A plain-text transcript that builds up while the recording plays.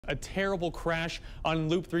A terrible crash on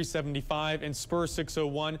Loop 375 and Spur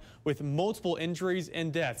 601 with multiple injuries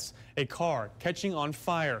and deaths. A car catching on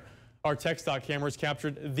fire. Our TxDOT cameras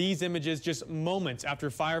captured these images just moments after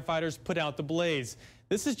firefighters put out the blaze.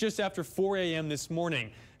 This is just after 4 a.m. this morning.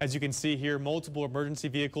 As you can see here, multiple emergency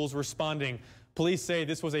vehicles responding. Police say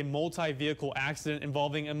this was a multi-vehicle accident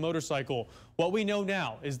involving a motorcycle. What we know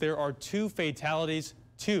now is there are 2 fatalities,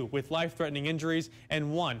 2 with life-threatening injuries,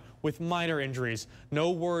 and 1 with minor injuries.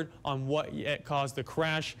 No word on what yet caused the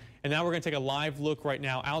crash. And now we're going to take a live look right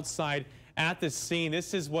now outside at the scene.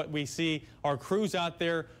 This is what we see. Our crews out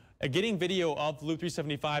there getting video of Loop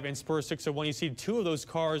 375 and Spur 601. You see 2 of those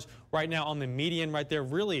cars right now on the median right there.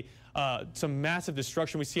 Really some massive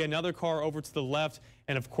destruction. We see another car over to the left,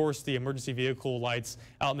 and of course the emergency vehicle lights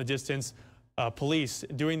out in the distance. Police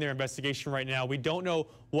doing their investigation right now. We don't know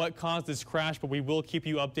what caused this crash, but we will keep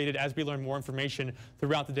you updated as we learn more information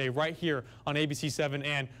throughout the day right here on ABC 7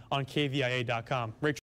 and on KVIA.com. Rachel.